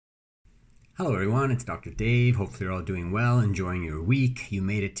Hello everyone, it's Dr. Dave. Hopefully you're all doing well, enjoying your week. You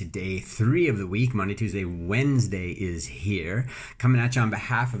made it to day 3 of the week. Monday, Tuesday, Wednesday is here. Coming at you on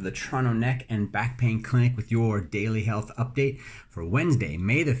behalf of the Toronto Neck and Back Pain Clinic with your daily health update for Wednesday,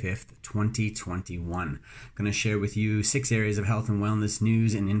 May the 5th, 2021. I'm going to share with you 6 areas of health and wellness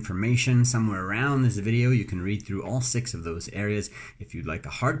news and information. Somewhere around this video, you can read through all 6 of those areas. If you'd like a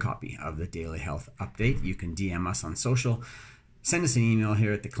hard copy of the daily health update, you can DM us on social. Send us an email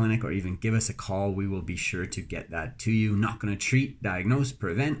here at the clinic or even give us a call. We will be sure to get that to you. Not going to treat, diagnose,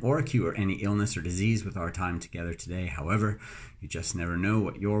 prevent, or cure any illness or disease with our time together today. However, you just never know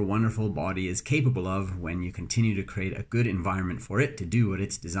what your wonderful body is capable of when you continue to create a good environment for it to do what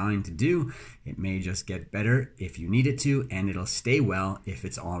it's designed to do. It may just get better if you need it to, and it'll stay well if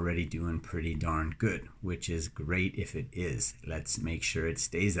it's already doing pretty darn good, which is great if it is. Let's make sure it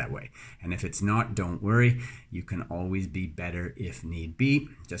stays that way. And if it's not, don't worry. You can always be better if need be.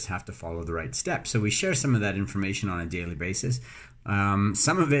 Just have to follow the right steps. So we share some of that information on a daily basis.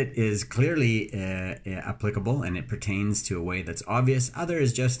 Some of it is clearly applicable and it pertains to a way that's obvious. Other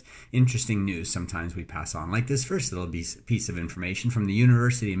is just interesting news sometimes we pass on. Like this first little piece of information from the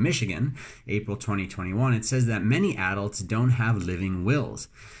University of Michigan, April 2021. It says that many adults don't have living wills.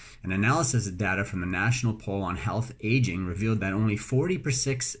 An analysis of data from the National Poll on Health Aging revealed that only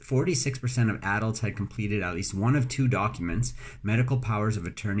 46% of adults had completed at least one of 2 documents, medical powers of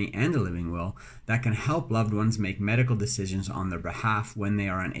attorney and a living will, that can help loved ones make medical decisions on their behalf when they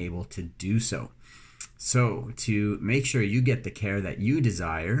are unable to do so. So, to make sure you get the care that you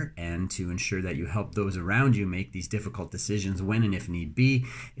desire and to ensure that you help those around you make these difficult decisions when and if need be,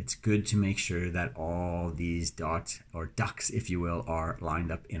 it's good to make sure that all these dots or ducks, if you will, are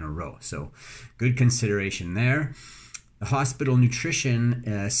lined up in a row. So, good consideration there. The Hospital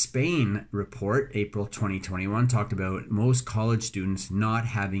Nutrition Spain report, April 2021, talked about most college students not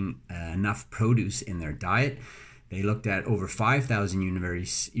having enough produce in their diet. They looked at over 5,000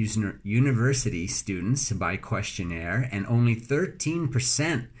 university students by questionnaire, and only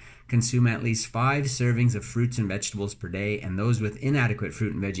 13% consume at least 5 servings of fruits and vegetables per day, and those with inadequate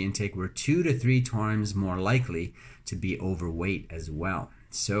fruit and veggie intake were 2 to 3 times more likely to be overweight as well.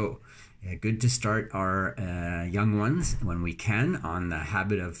 So, good to start our young ones when we can on the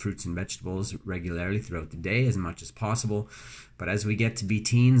habit of fruits and vegetables regularly throughout the day as much as possible. But as we get to be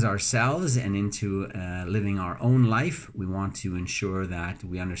teens ourselves and into living our own life, we want to ensure that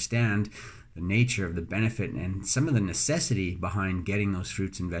we understand the nature of the benefit and some of the necessity behind getting those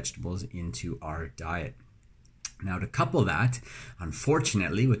fruits and vegetables into our diet. Now, to couple that,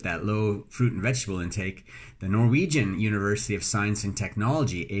 unfortunately, with that low fruit and vegetable intake, the Norwegian University of Science and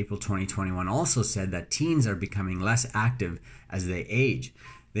Technology, April 2021, also said that teens are becoming less active as they age.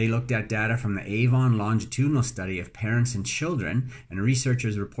 They looked at data from the Avon Longitudinal study of parents and children, and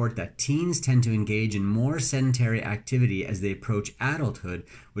researchers report that teens tend to engage in more sedentary activity as they approach adulthood,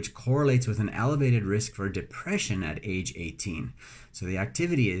 which correlates with an elevated risk for depression at age 18. So the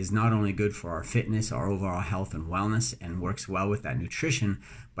activity is not only good for our fitness, our overall health and wellness, and works well with that nutrition,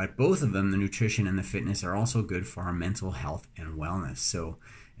 but both of them, the nutrition and the fitness, are also good for our mental health and wellness. So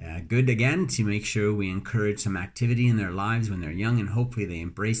good again to make sure we encourage some activity in their lives when they're young, and hopefully they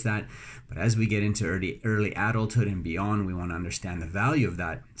embrace that. But as we get into early adulthood and beyond, we want to understand the value of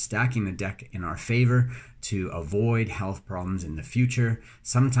that, stacking the deck in our favor to avoid health problems in the future.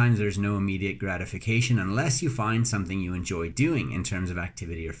 Sometimes there's no immediate gratification unless you find something you enjoy doing in terms of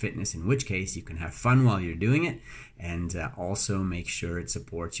activity or fitness, in which case you can have fun while you're doing it and also make sure it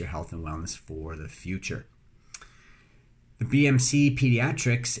supports your health and wellness for the future. The BMC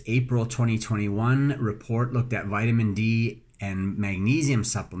Pediatrics April 2021 report looked at vitamin D and magnesium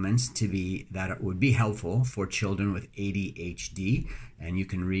supplements that would be helpful for children with ADHD, and you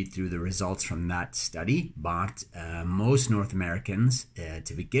can read through the results from that study. But most North Americans,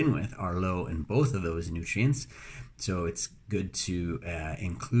 to begin with, are low in both of those nutrients, so it's good to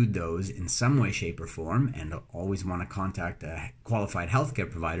include those in some way, shape, or form, and always want to contact a qualified healthcare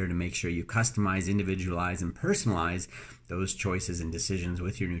provider to make sure you customize, individualize, and personalize those choices and decisions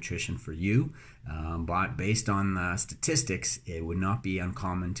with your nutrition for you. But based on the statistics, it would not be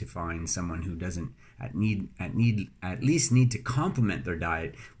uncommon to find someone who doesn't at least need to complement their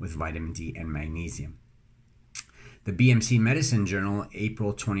diet with vitamin D and magnesium. The BMC Medicine Journal,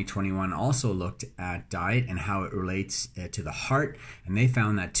 April 2021, also looked at diet and how it relates to the heart, and they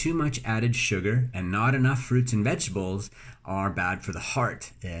found that too much added sugar and not enough fruits and vegetables are bad for the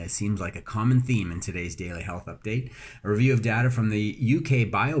heart. Seems like a common theme in today's daily health update. A review of data from the UK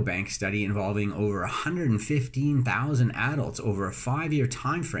Biobank study involving over 115,000 adults over a 5-year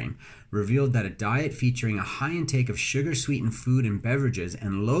time frame revealed that a diet featuring a high intake of sugar-sweetened food and beverages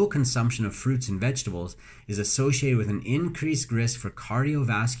and low consumption of fruits and vegetables is associated with an increased risk for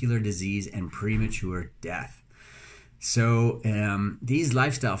cardiovascular disease and premature death. So these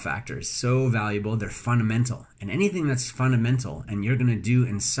lifestyle factors, so valuable, they're fundamental. And anything that's fundamental and you're going to do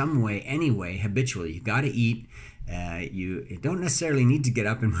in some way, anyway, habitually, you got to eat. You don't necessarily need to get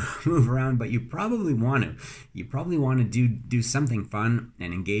up and move around, but you probably want to. You probably want to do something fun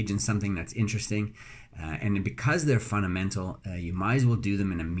and engage in something that's interesting. And because they're fundamental, you might as well do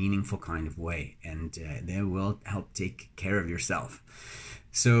them in a meaningful kind of way. And they will help take care of yourself.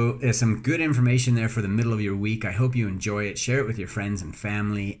 So there's some good information there for the middle of your week. I hope you enjoy it. Share it with your friends and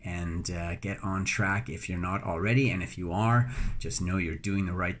family and get on track if you're not already. And if you are, just know you're doing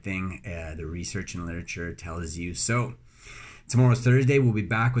the right thing. The research and literature tells you so. Tomorrow's Thursday. We'll be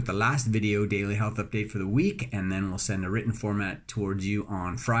back with the last video daily health update for the week, and then we'll send a written format towards you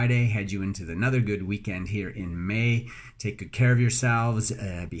on Friday, head you into another good weekend here in May. Take good care of yourselves,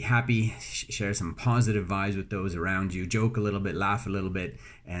 be happy, share some positive vibes with those around you, joke a little bit, laugh a little bit,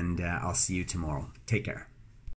 and I'll see you tomorrow. Take care.